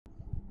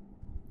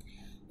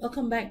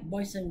Welcome back,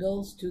 boys and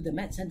girls, to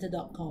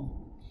themathcenter.com.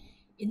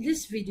 In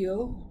this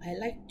video, I'd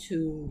like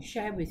to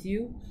share with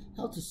you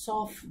how to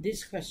solve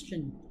this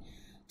question.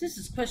 This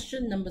is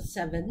question number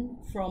 7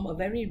 from a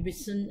very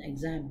recent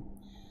exam.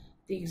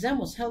 The exam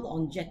was held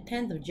on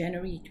 10th of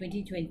January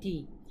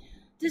 2020.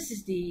 This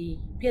is the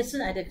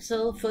Pearson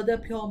Edexcel Further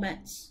Pure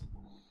Maths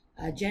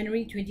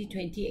January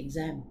 2020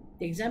 exam.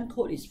 The exam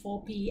code is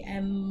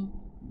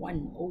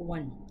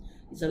 4PM101.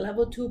 It's a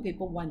level 2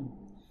 paper 1.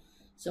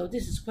 So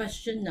this is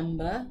question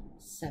number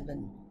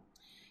 7.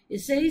 It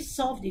says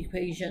solve the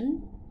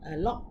equation,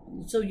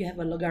 so you have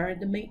a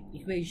logarithmic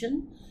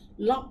equation,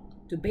 log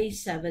to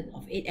base 7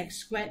 of 8x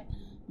squared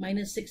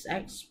minus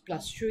 6x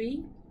plus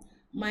 3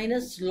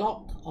 minus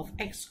log of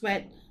x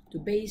squared to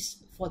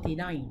base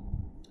 49.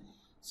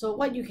 So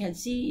what you can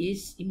see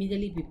is,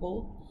 immediately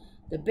people,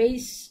 the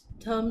base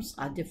terms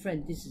are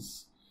different. This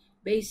is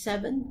base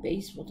 7,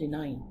 base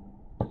 49.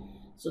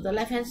 So the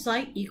left hand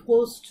side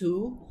equals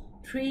to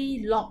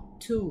 3 log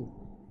 2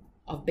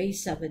 of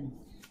base 7.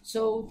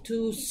 So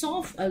to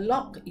solve a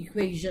log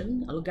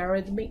equation, a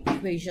logarithmic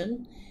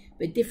equation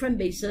with different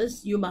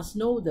bases, you must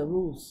know the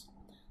rules.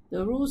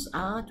 The rules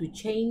are to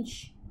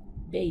change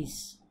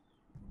base.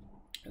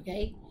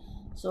 Okay,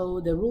 so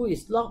the rule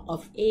is log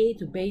of a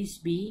to base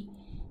b.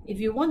 If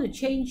you want to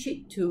change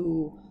it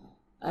to,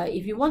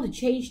 if you want to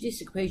change this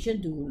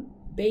equation to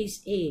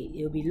base a,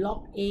 it will be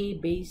log a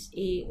base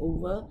a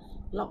over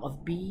log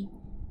of b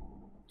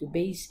to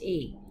base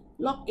a.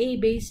 Log a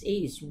base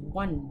a is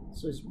 1,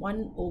 so it's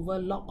 1 over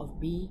log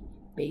of b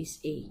base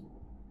a.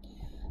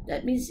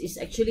 That means it's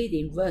actually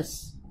the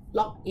inverse.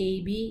 Log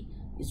ab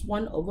is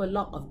 1 over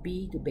log of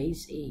b to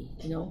base a,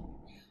 you know.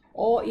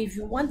 Or if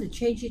you want to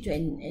change it to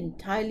an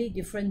entirely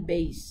different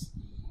base,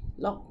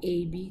 log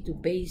ab to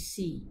base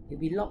c, it will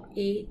be log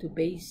a to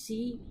base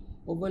c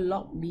over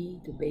log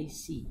b to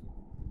base c.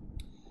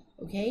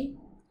 Okay,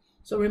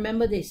 so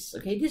remember this.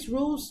 Okay, these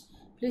rules,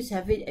 please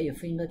have it at your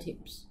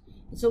fingertips.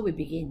 And so we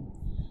begin.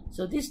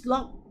 So this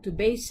log to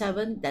base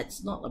 7,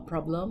 that's not a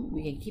problem.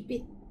 We can keep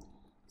it.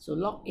 So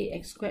log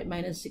 8x squared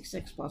minus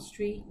 6x plus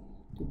 3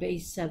 to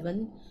base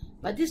 7.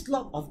 But this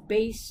log of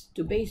base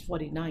to base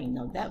 49,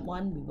 now that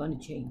one we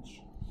want to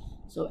change.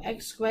 So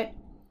x squared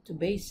to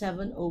base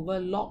 7 over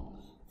log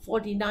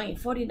 49.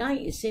 49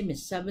 is same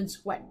as 7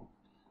 squared.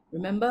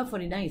 Remember,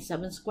 49 is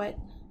 7 squared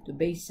to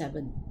base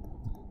 7.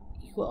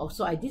 Equal.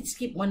 So I did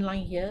skip one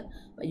line here,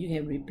 but you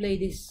can replay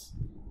this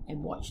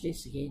and watch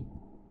this again.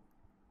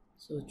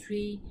 So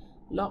 3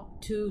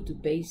 log 2 to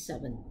base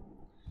 7.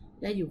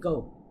 There you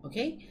go.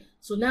 Okay,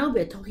 so now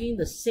we're talking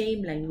the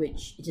same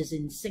language. It is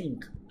in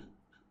sync.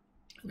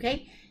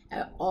 Okay,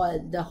 or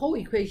the whole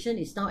equation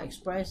is now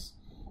expressed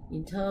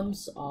in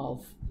terms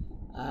of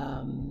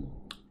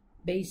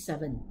base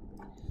 7.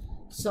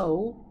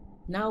 So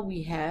now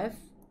we have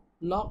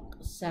log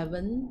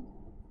 7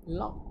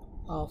 log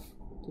of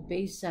to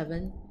base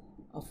 7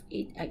 of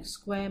 8x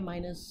squared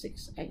minus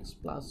 6x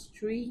plus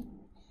 3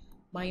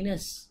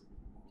 minus,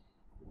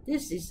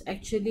 this is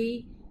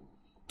actually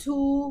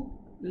 2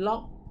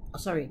 log,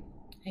 sorry,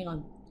 hang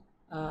on,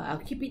 I'll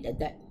keep it at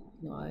that.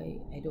 No,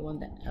 I don't want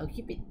that. I'll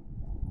keep it.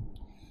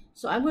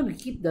 So I'm going to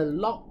keep the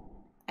log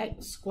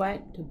x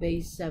squared to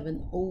base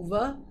 7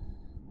 over,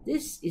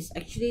 this is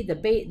actually the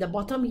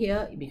bottom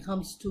here, it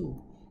becomes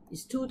 2.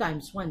 It's 2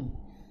 times 1.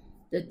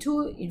 The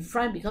 2 in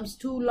front becomes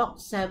 2 log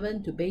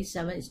 7 to base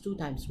 7 is 2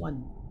 times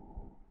 1.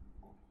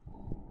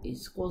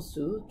 It's equals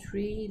to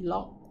 3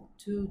 log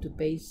 2 to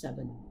base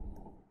 7.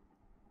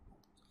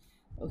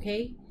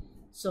 Okay,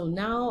 so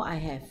now I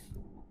have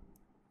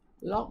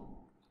log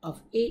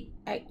of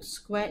 8x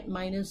squared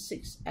minus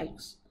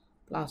 6x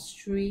plus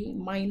 3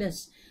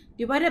 minus,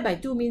 divided by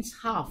 2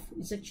 means half.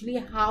 It's actually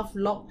half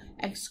log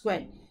x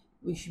squared,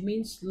 which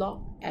means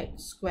log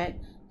x squared.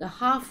 The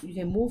half you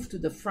can move to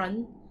the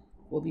front,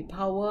 will be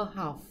power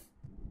half.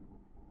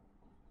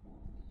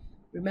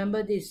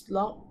 Remember this,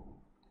 log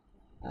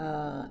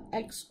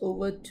x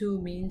over 2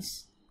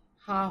 means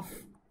half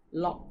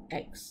log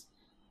x.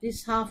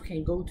 This half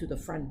can go to the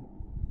front.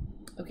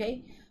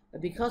 Okay,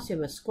 but because you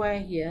have a square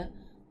here,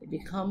 it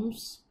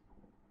becomes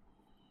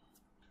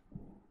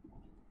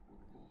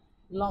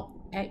log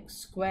x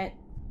squared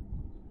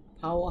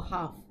power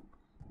half,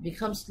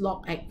 becomes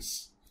log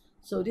x.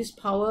 So this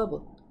power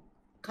will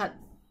cut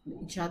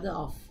each other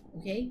off.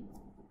 Okay,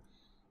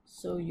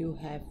 so you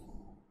have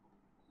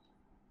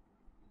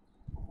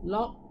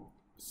log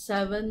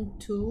 7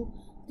 2,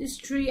 this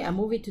 3 I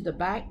move it to the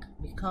back,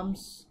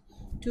 becomes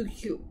 2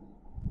 cubed.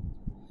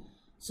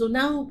 So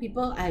now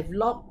people, I have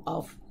log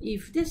of,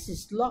 if this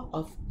is log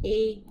of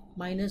a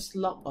minus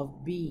log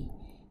of b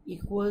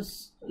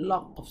equals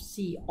log of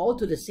c, all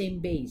to the same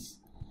base.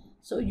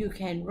 So you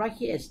can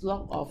write it as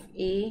log of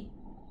a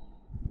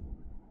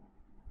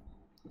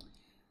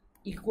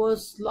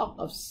equals log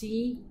of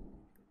c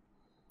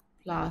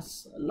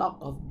plus log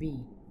of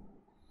b.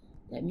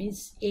 That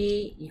means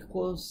a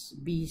equals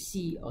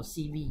bc or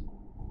cv.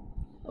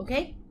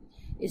 Okay,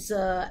 it's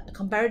a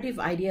comparative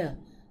idea.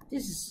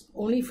 This is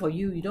only for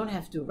you. You don't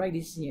have to write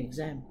this in your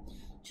exam.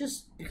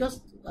 just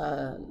because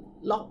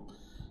log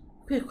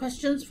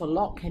questions for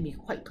log can be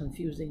quite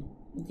confusing.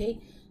 Okay,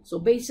 so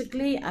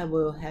basically I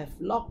will have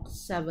log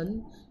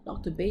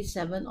to base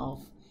 7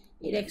 of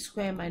 8x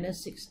squared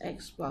minus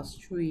 6x plus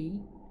 3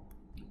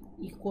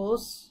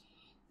 equals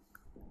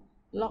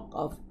log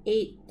of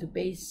 8 to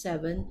base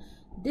 7.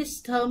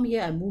 This term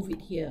here, I move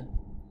it here.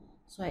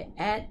 So I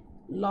add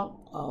log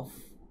of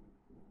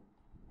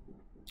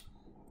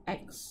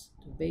x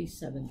to base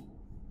 7.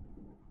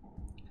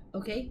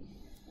 Okay,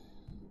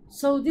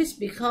 so this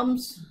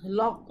becomes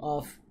log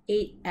of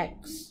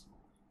 8x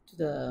to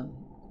the,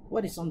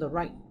 what is on the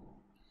right?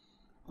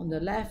 On the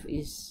left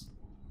is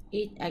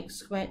 8x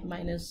squared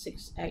minus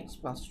 6x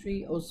plus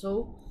 3,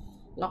 also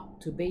log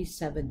to base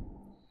 7.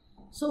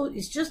 So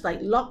it's just like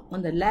log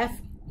on the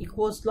left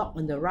equals log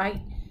on the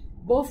right.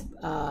 Both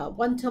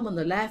one term on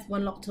the left,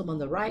 one log term on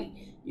the right,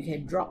 you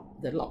can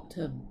drop the log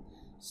term.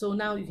 So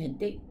now you can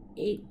take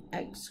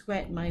 8x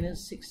squared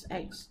minus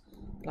 6x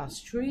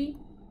plus 3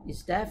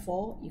 is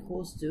therefore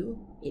equals to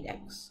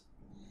 8x.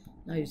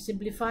 Now you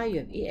simplify, you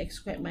have 8x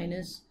squared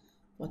minus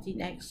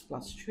 14x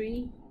plus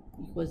 3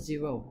 equals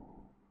 0.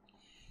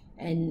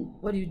 And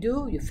what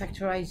do? You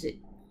factorize it.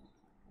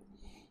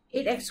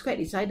 8x squared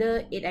is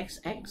either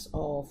 8xx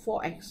or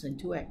 4x and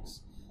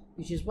 2x,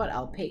 which is what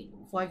I'll pick,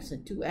 4x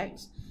and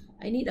 2x.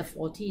 I need a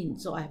 14,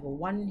 so I have a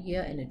 1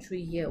 here and a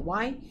 3 here.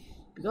 Why?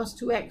 Because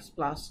 2x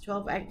plus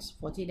 12x,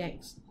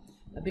 14x.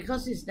 But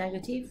because it's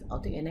negative,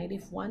 I'll take a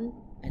 -1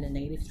 and a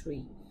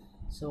 -3.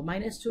 So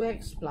minus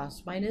 2x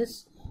plus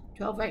minus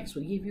 12x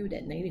will give you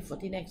that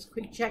 -14x.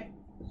 Quick check.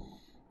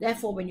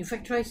 Therefore, when you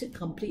factorize it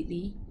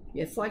completely,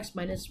 you have 4x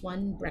minus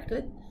 1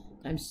 bracket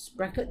times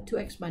bracket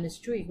 2x minus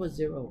 3 equals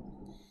 0.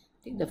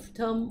 Take the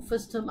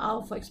first term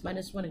out, 4x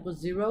minus 1 equals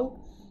 0.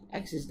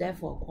 X is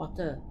therefore a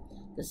quarter.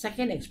 The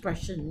second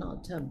expression,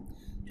 not a term.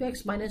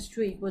 2x minus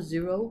 3 equals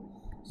 0.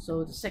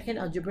 So the second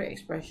algebraic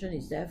expression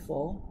is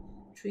therefore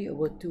 3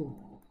 over 2.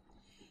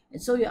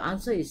 And so your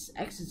answer is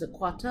x is a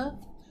quarter,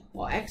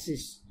 or x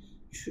is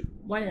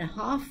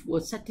 1.5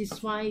 will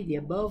satisfy the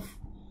above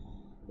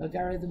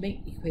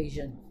logarithmic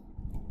equation.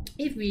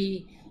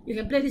 You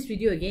can play this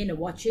video again and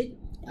watch it,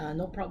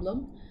 no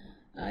problem.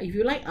 If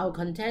you like our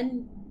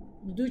content,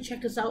 do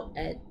check us out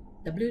at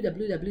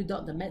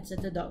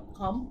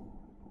www.themathscenter.com.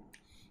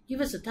 Give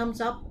us a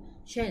thumbs up,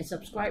 share and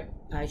subscribe,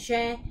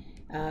 share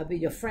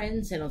with your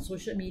friends and on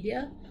social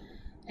media,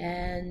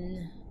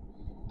 and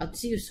I'll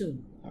see you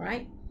soon. All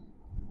right.